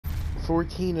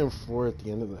14-4 at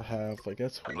the end of the half. Like,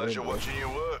 that's Pleasure watching you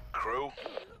work, crew.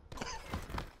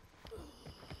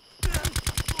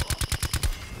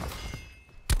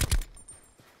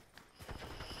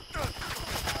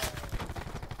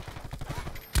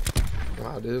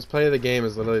 Wow, dude, this play of the game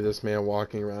is literally this man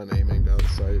walking around aiming down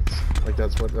sights. Like,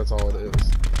 that's all it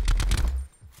is.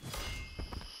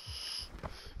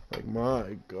 Like,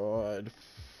 my god.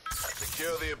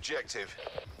 Secure the objective.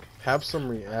 Have some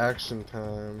reaction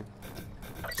time.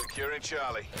 Securing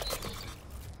Charlie.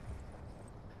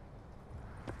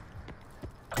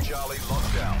 Charlie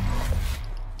locked down.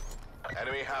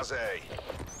 Enemy has A.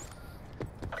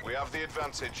 We have the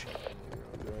advantage.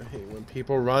 I hate when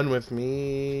people run with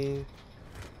me.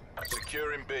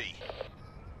 Securing B.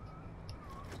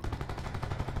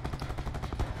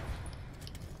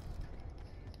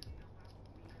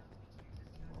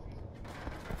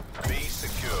 B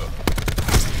secure.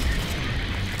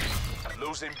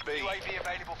 Losing B. UAV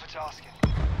available for tasking.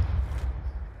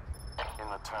 In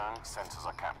return, sensors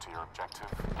are capped to your objective.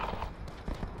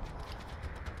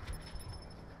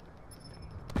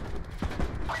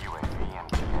 UAV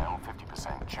MTL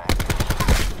 50% check.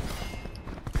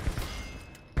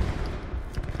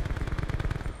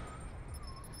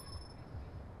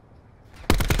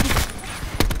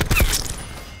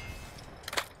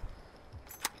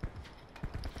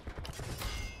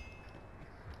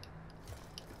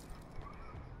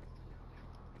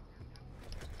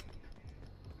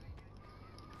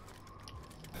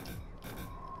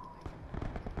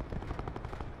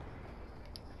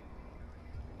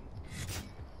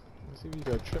 See if you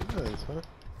got trip mines, huh?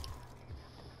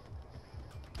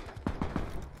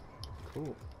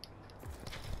 Cool.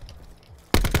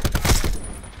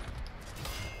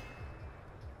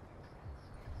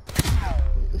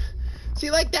 See,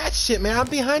 like that shit, man. I'm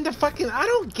behind the fucking... I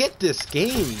don't get this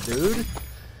game, dude.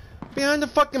 Behind the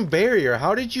fucking barrier.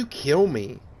 How did you kill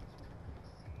me?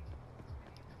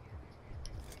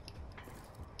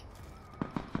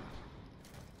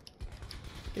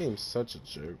 Game's such a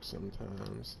joke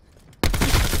sometimes.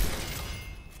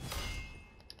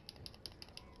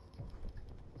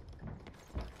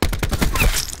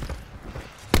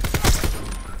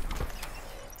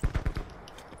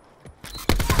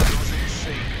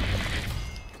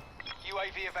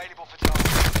 UAV available for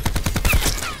tasking.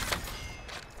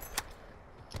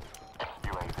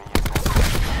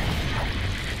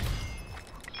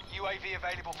 UAV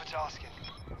available for tasking.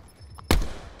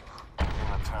 In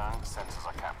return, sensors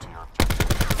are capped to your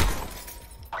objective.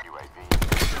 UAV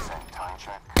 50% time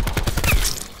check.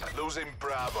 Losing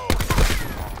Bravo.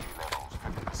 Energy levels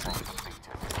 50%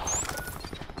 completed.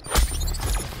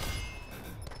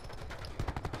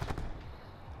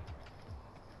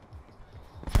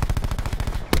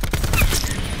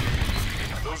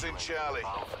 Losing Charlie.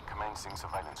 Commencing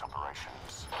surveillance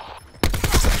operations.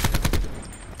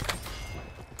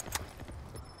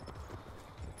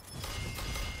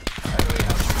 Enemy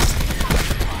has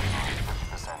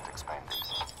 50% expended.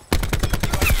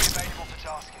 UAV available for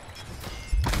tasking.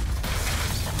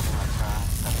 In return,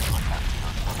 sensors are capped to your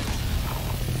objective.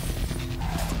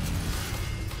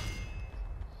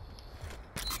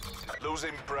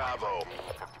 losing Bravo.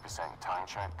 50% time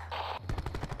check.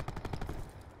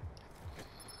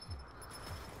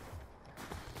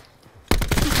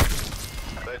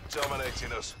 They're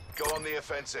dominating us. Go on the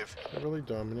offensive. They're really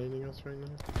dominating us right now.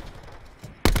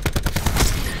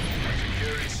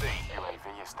 Securing C.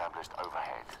 UAV established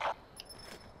overhead.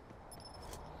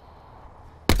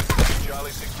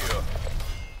 Charlie secure.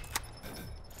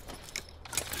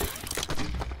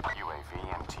 UAV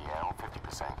MTL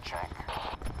 50% check.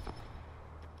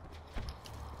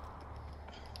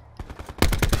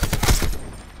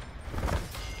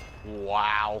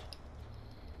 Wow.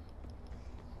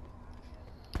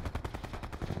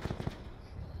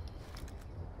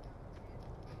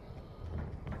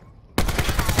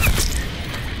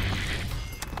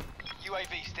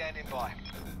 UAV standing by.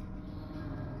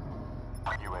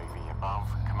 UAV above,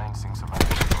 commencing surveillance.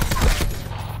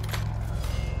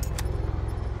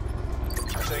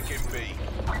 Taking B.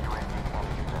 UAV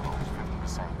energy levels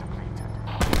 50% depleted.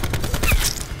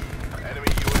 Enemy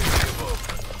UAV above.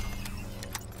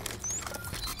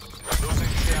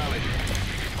 Losing Charlie.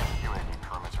 UAV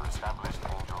perimeter established,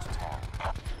 Angels 10.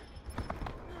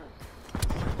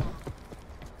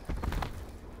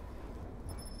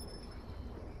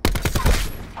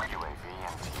 UAV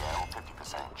MTL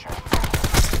 50% check.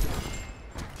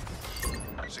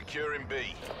 Securing B.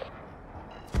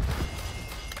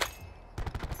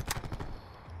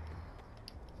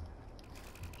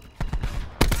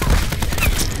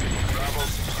 Bravo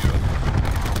secure.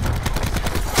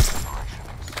 Operations.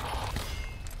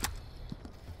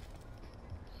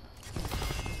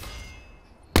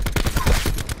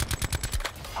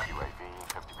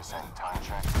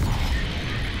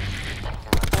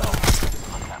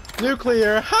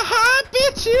 Nuclear! Haha,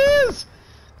 bitches!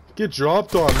 Get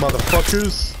dropped on,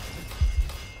 motherfuckers!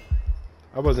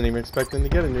 I wasn't even expecting to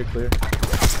get a nuclear.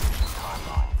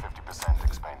 Timeline 50%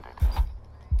 expended.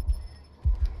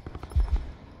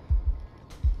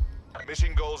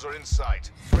 Mission goals are in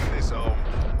sight. Bring this home.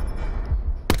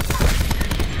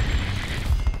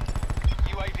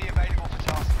 UAV available for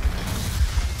tasking.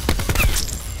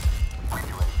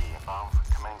 UAV above,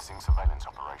 commencing surveillance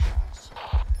operations.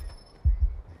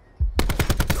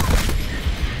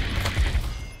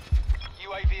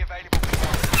 UAV available for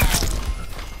tasking.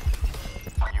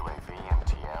 UAV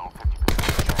MTL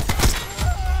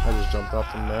 50% I just jumped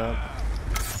off the map.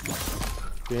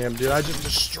 Damn, dude, I just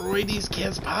destroyed these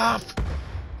kids, Puff!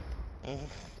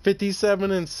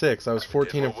 57 and 6. I was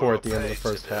 14 and 4 at the end of the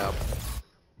first half.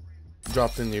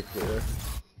 Dropped the nuclear.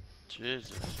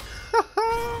 Jesus.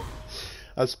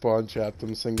 I spawn trapped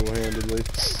them single-handedly.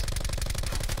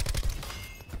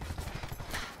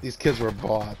 These kids were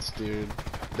bots, dude.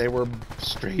 They were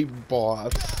straight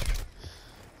bots.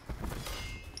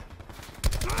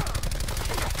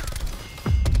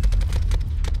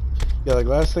 Yeah, like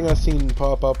last thing I seen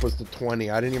pop up was the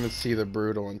 20. I didn't even see the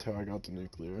brutal until I got the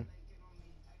nuclear.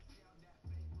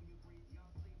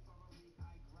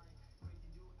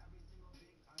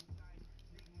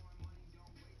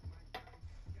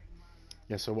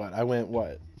 Yeah, so what? I went,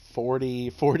 what, 40,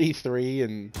 43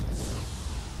 and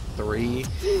 3?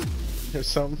 Or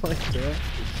something like that.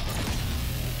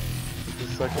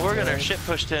 We're gonna shit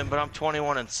pushed him, but I'm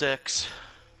 21 and 6.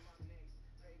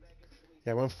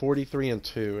 Yeah, I went 43 and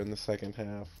 2 in the second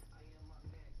half.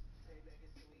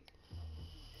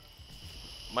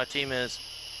 My team is